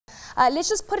Let's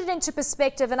just put it into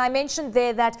perspective, and I mentioned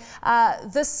there that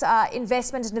this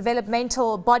investment and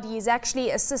developmental body is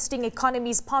actually assisting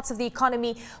economies, parts of the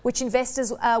economy which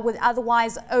investors would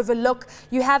otherwise overlook.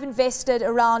 You have invested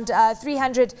around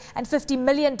 $350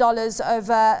 million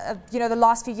over the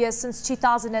last few years since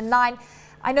 2009.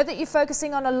 I know that you're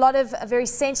focusing on a lot of very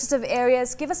sensitive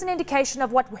areas. Give us an indication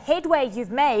of what headway you've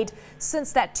made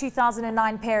since that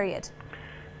 2009 period.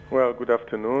 Well, good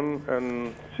afternoon.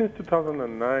 And since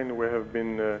 2009, we have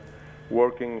been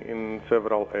working in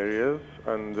several areas,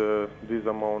 and this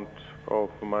amount of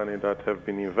money that have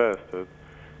been invested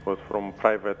was from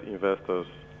private investors,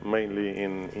 mainly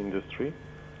in industry,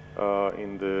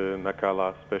 in the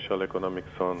Nacala Special Economic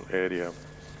Zone area.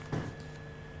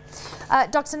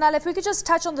 Dr. Nalá, if we could just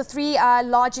touch on the three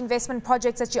large investment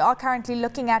projects that you are currently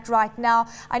looking at right now.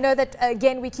 I know that,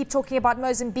 again, we keep talking about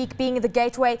Mozambique being the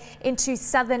gateway into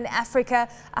southern Africa.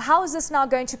 How is this now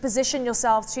going to position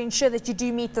yourselves to ensure that you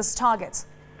do meet this target?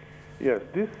 Yes,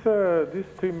 these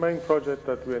three main projects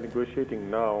that we are negotiating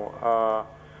now are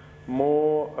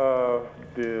more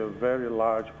the very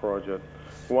large project.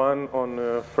 One on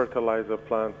a fertilizer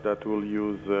plant that will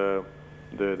use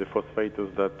the phosphates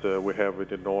that we have in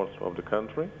the north of the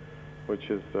country, which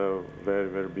is a very,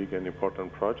 very big and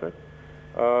important project.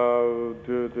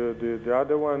 The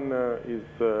other one is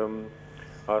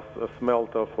a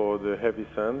smelter for the heavy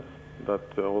sands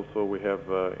that also we have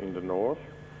in the north.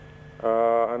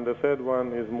 And the third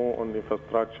one is more on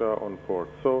infrastructure on port.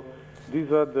 So these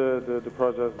are the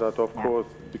projects that, of course,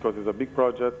 because it's a big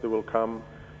project, they will come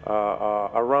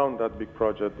around that big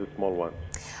project, the small ones.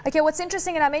 Okay, what's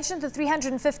interesting, and I mentioned the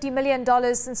 $350 million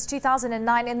since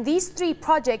 2009, and these three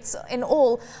projects in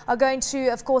all are going to,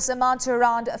 of course, amount to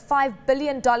around a $5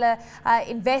 billion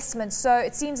investment. So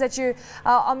it seems that you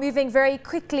are moving very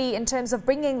quickly in terms of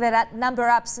bringing that number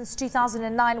up since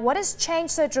 2009. What has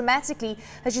changed so dramatically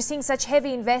that you're seeing such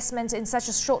heavy investment in such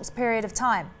a short period of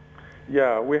time?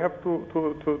 Yeah, we have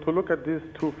to look at these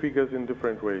two figures in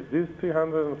different ways. This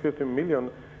 350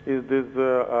 million is this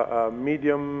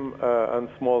medium and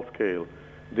small scale.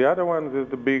 The other one is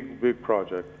the big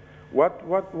project.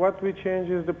 What we change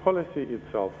is the policy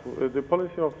itself. The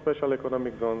policy of special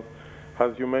economic zones,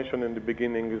 as you mentioned in the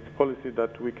beginning, is the policy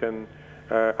that we can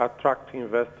attract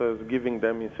investors, giving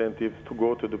them incentives to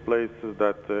go to the places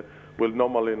that will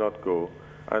normally not go,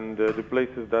 and the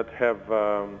places that have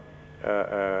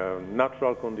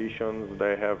natural conditions,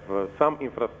 they have some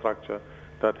infrastructure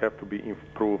that have to be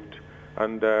improved.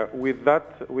 And with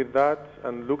that,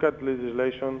 and look at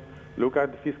legislation, look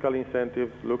at the fiscal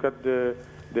incentives, look at the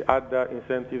other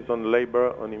incentives on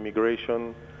labor, on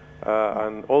immigration,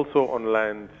 and also on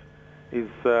land, is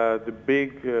the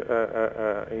big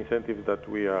incentives that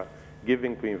we are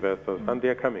giving to investors, and they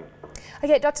are coming.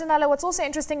 Okay, Dr. Nalá, what's also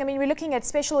interesting, I mean, we're looking at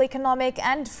special economic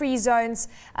and free zones,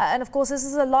 and of course this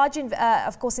is a large,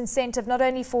 incentive not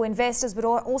only for investors but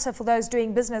also for those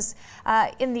doing business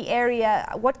in the area.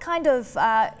 What kind of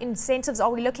incentives are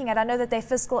we looking at? I know that they're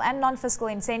fiscal and non-fiscal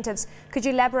incentives. Could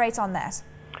you elaborate on that?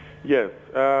 Yes,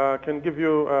 I can give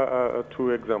you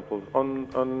two examples. On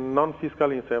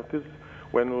non-fiscal incentives,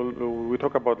 when we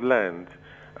talk about land,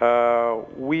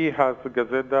 we as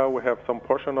GAZEDA, we have some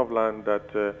portion of land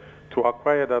that to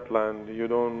acquire that land, you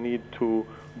don't need to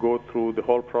go through the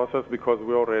whole process because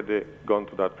we already gone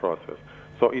to that process.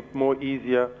 So it's more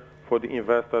easier for the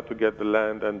investor to get the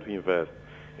land and to invest.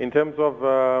 In terms of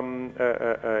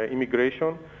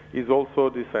immigration, is also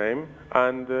the same,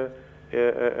 and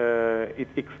it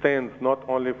extends not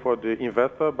only for the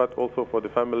investor but also for the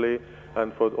family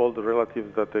and for all the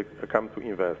relatives that they come to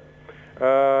invest.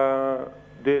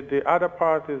 The other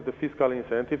part is the fiscal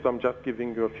incentives. I'm just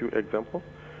giving you a few examples.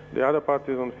 The other part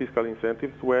is on fiscal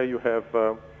incentives, where you have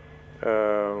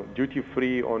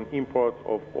duty-free on import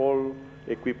of all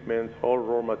equipment, all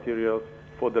raw materials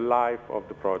for the life of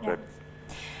the project.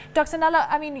 Yeah. Dr. Nalá,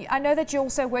 I mean, I know that you're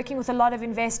also working with a lot of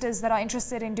investors that are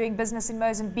interested in doing business in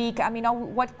Mozambique. I mean,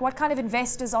 what kind of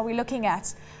investors are we looking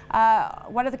at?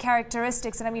 What are the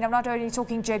characteristics? And I mean, I'm not only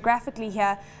talking geographically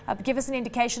here, but give us an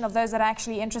indication of those that are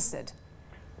actually interested.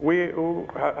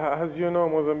 As you know,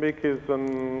 Mozambique is a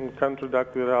country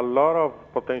that there are a lot of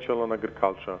potential on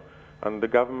agriculture, and the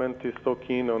government is so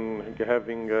keen on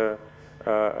having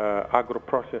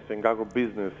agro-processing,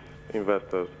 agro-business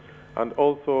investors. And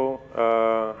also,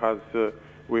 as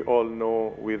we all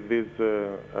know, with this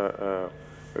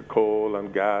coal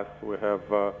and gas, we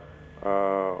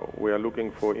are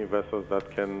looking for investors that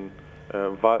can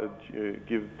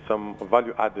give some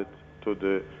value added to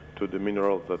the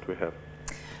minerals that we have.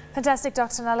 Fantastic,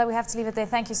 Dr. Nalá. We have to leave it there.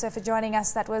 Thank you so for joining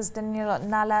us. That was Danilo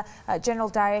Nalá, General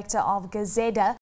Director of GAZEDA.